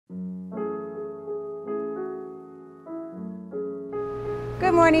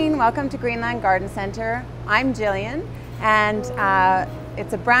Good morning, welcome to Greenland Garden Centre. I'm Jillian, and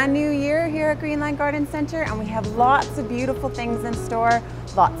it's a brand new year here at Greenland Garden Centre, and we have lots of beautiful things in store,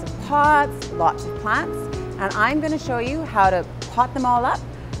 lots of pots, lots of plants, and I'm going to show you how to pot them all up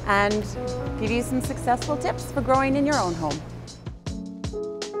and give you some successful tips for growing in your own home.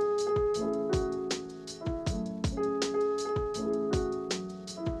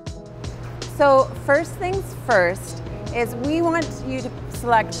 So first things first is we want you to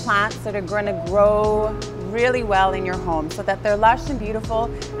select plants that are going to grow really well in your home so that they're lush and beautiful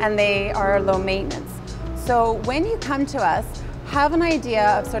and they are low maintenance. So when you come to us, have an idea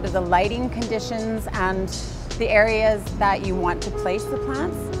of sort of the lighting conditions and the areas that you want to place the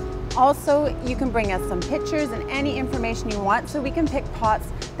plants. Also, you can bring us some pictures and any information you want so we can pick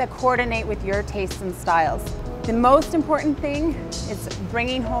pots that coordinate with your tastes and styles. The most important thing is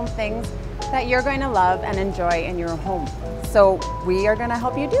bringing home things that you're going to love and enjoy in your home. So we are going to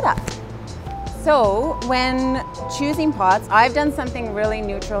help you do that. So when choosing pots, I've done something really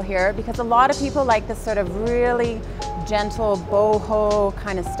neutral here because a lot of people like this sort of really gentle boho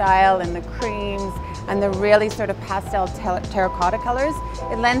kind of style and the creams and the really sort of pastel terracotta colors.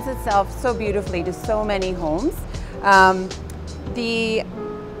 It lends itself so beautifully to so many homes.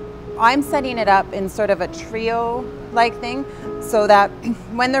 I'm setting it up in sort of a trio-like thing so that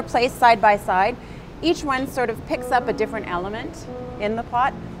when they're placed side by side, each one sort of picks up a different element in the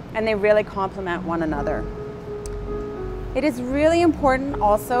pot and they really complement one another. It is really important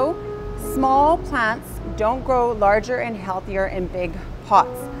also, small plants don't grow larger and healthier in big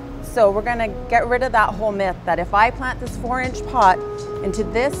pots. So we're going to get rid of that whole myth that if I plant this 4-inch pot into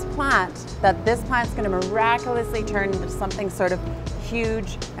this plant, that this plant's going to miraculously turn into something sort of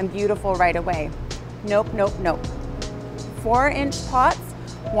huge and beautiful right away. Nope, nope, nope. 4-inch pots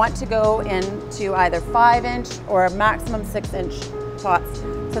want to go into either 5-inch or a maximum 6-inch pots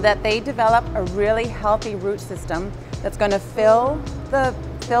so that they develop a really healthy root system that's going to fill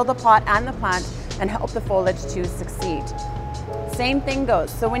the pot and the plant and help the foliage to succeed. Same thing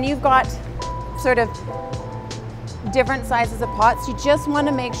goes. So when you've got sort of different sizes of pots, you just want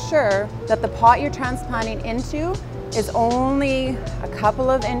to make sure that the pot you're transplanting into is only a couple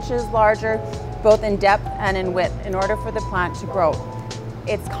of inches larger, both in depth and in width, in order for the plant to grow.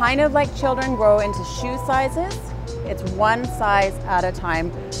 It's kind of like children grow into shoe sizes. It's one size at a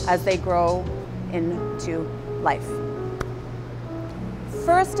time as they grow into life.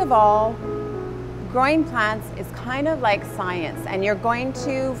 First of all, growing plants is kind of like science, and you're going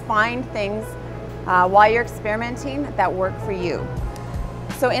to find things while you're experimenting that work for you.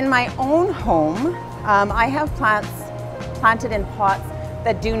 So in my own home, I have plants planted in pots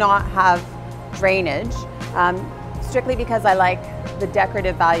that do not have drainage, strictly because I like the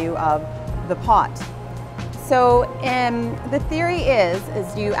decorative value of the pot. So the theory is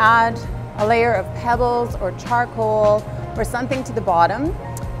you add a layer of pebbles or charcoal or something to the bottom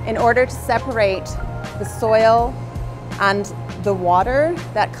in order to separate the soil and the water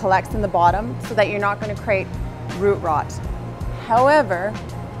that collects in the bottom so that you're not going to create root rot. However,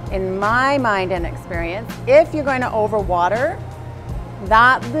 in my mind and experience, if you're going to overwater,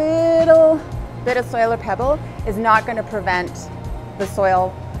 that little bit of soil or pebble is not going to prevent the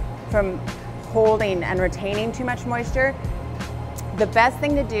soil from holding and retaining too much moisture. The best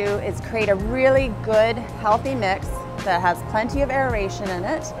thing to do is create a really good, healthy mix that has plenty of aeration in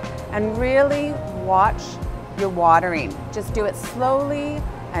it, and really watch your watering. Just do it slowly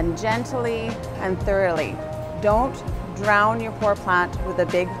and gently and thoroughly. Don't drown your poor plant with a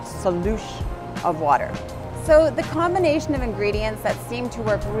big solution of water. So the combination of ingredients that seem to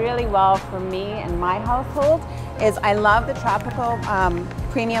work really well for me and my household is I love the tropical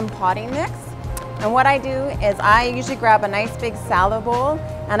premium potting mix. And what I do is I usually grab a nice big salad bowl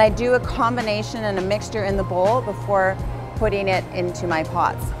and I do a combination and a mixture in the bowl before putting it into my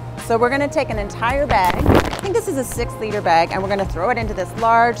pots. So we're going to take an entire bag, I think this is a 6-liter bag, and we're going to throw it into this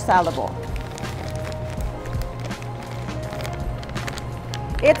large salad bowl.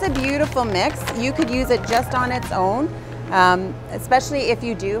 It's a beautiful mix. You could use it just on its own, especially if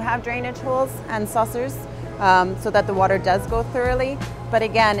you do have drainage holes and saucers, so that the water does go thoroughly. But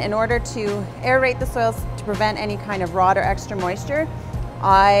again, in order to aerate the soils to prevent any kind of rot or extra moisture,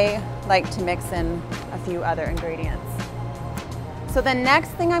 I like to mix in a few other ingredients. So the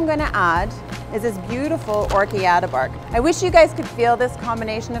next thing I'm going to add is this beautiful Orchiata bark. I wish you guys could feel this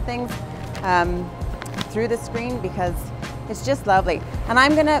combination of things through the screen because it's just lovely. And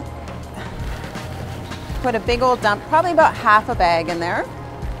I'm going to put a big old dump, probably about half a bag in there.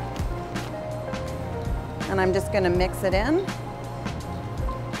 And I'm just going to mix it in.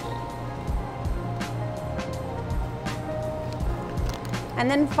 And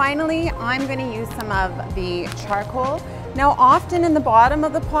then finally, I'm going to use some of the charcoal. Now, often in the bottom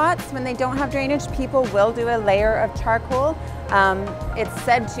of the pots, when they don't have drainage, people will do a layer of charcoal. It's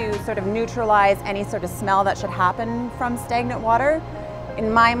said to sort of neutralize any sort of smell that should happen from stagnant water.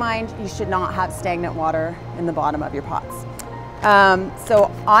 In my mind, you should not have stagnant water in the bottom of your pots.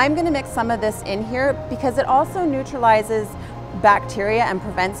 So I'm going to mix some of this in here because it also neutralizes bacteria and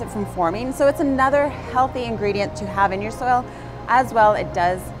prevents it from forming. So it's another healthy ingredient to have in your soil. As well, it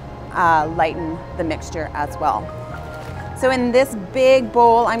does lighten the mixture as well. So in this big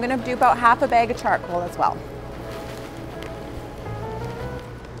bowl, I'm going to do about half a bag of charcoal as well.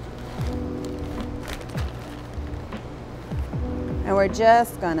 And we're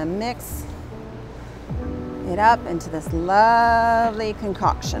just going to mix it up into this lovely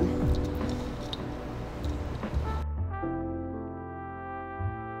concoction.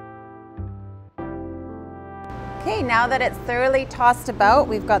 Okay, now that it's thoroughly tossed about,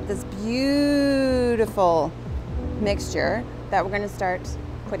 we've got this beautiful mixture that we're going to start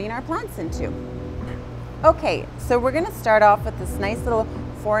putting our plants into. Okay, so we're going to start off with this nice little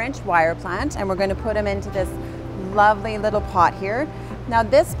 4-inch wire plant, and we're going to put them into this lovely little pot here. Now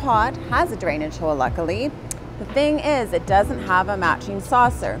this pot has a drainage hole, luckily. The thing is, it doesn't have a matching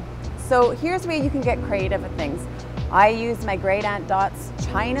saucer. So here's where you can get creative with things. I use my great Aunt Dot's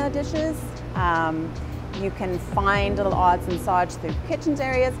china dishes. You can find little odds and sods through kitchen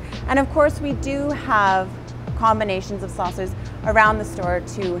areas. And of course, we do have combinations of saucers around the store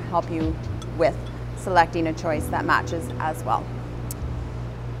to help you with selecting a choice that matches as well.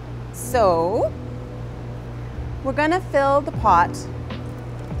 So we're going to fill the pot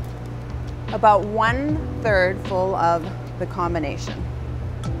about 1/3 full of the combination.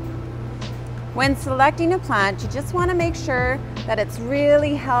 When selecting a plant, you just want to make sure that it's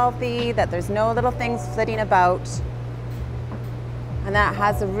really healthy, that there's no little things flitting about, and that it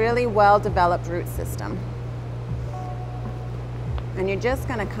has a really well-developed root system. And you're just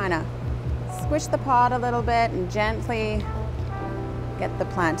going to kind of squish the pot a little bit and gently get the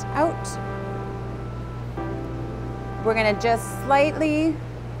plant out. We're going to just slightly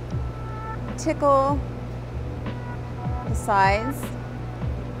tickle the sides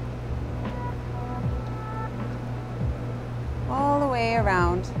all the way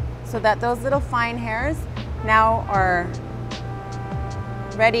around so that those little fine hairs now are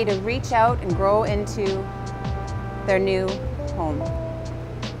ready to reach out and grow into their new home.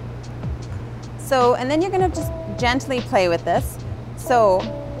 So, and then you're going to just gently play with this. So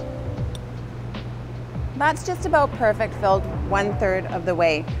that's just about perfect, filled 1/3 of the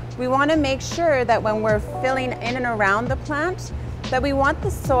way. We want to make sure that when we're filling in and around the plant, that we want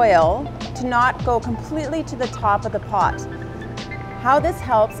the soil to not go completely to the top of the pot. How this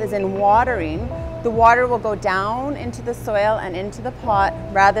helps is in watering, the water will go down into the soil and into the pot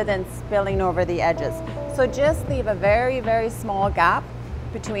rather than spilling over the edges. So just leave a very, very small gap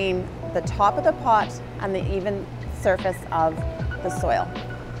between the top of the pot and the even surface of the soil.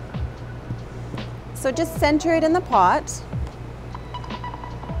 So just center it in the pot,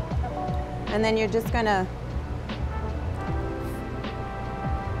 and then you're just gonna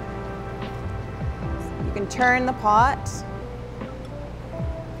you can turn the pot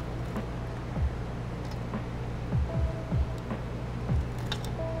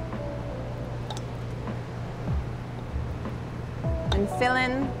and fill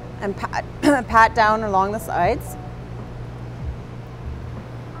in and pat down along the sides.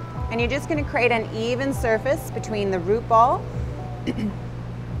 And you're just going to create an even surface between the root ball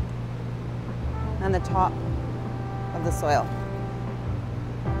and the top of the soil.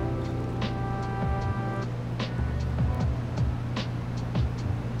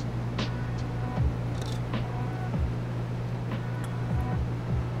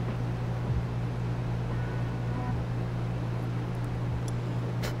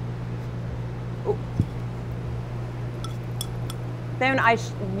 Then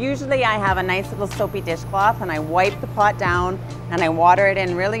usually I have a nice little soapy dishcloth and I wipe the pot down and I water it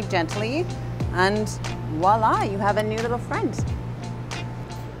in really gently, and voila, you have a new little friend.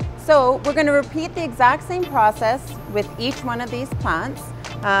 So we're going to repeat the exact same process with each one of these plants,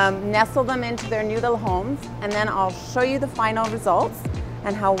 nestle them into their new little homes, and then I'll show you the final results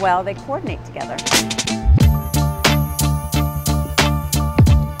and how well they coordinate together.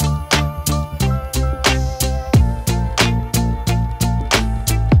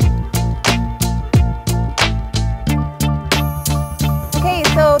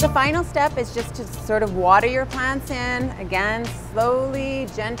 So the final step is just to sort of water your plants in, again, slowly,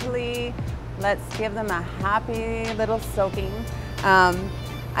 gently. Let's give them a happy little soaking.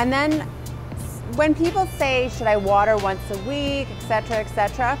 And then when people say, should I water once a week, etc.,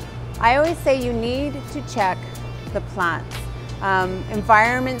 etc., I always say you need to check the plants.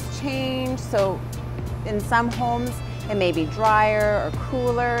 Environments change, so in some homes it may be drier or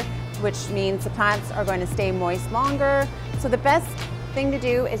cooler, which means the plants are going to stay moist longer. So the best thing to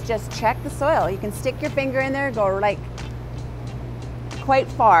do is just check the soil. You can stick your finger in there, go like quite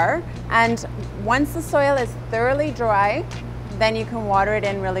far, and once the soil is thoroughly dry, then you can water it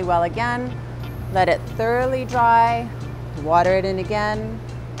in really well again. Let it thoroughly dry, water it in again,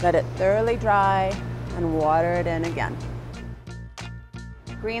 let it thoroughly dry, and water it in again.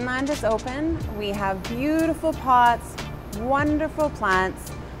 Greenland is open. We have beautiful pots, wonderful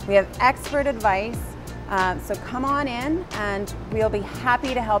plants. We have expert advice. So come on in and we'll be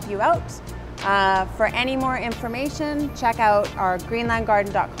happy to help you out. For any more information, check out our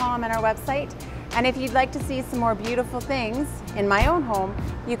greenlandgarden.com and our website. And if you'd like to see some more beautiful things in my own home,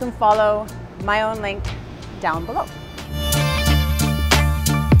 you can follow my own link down below.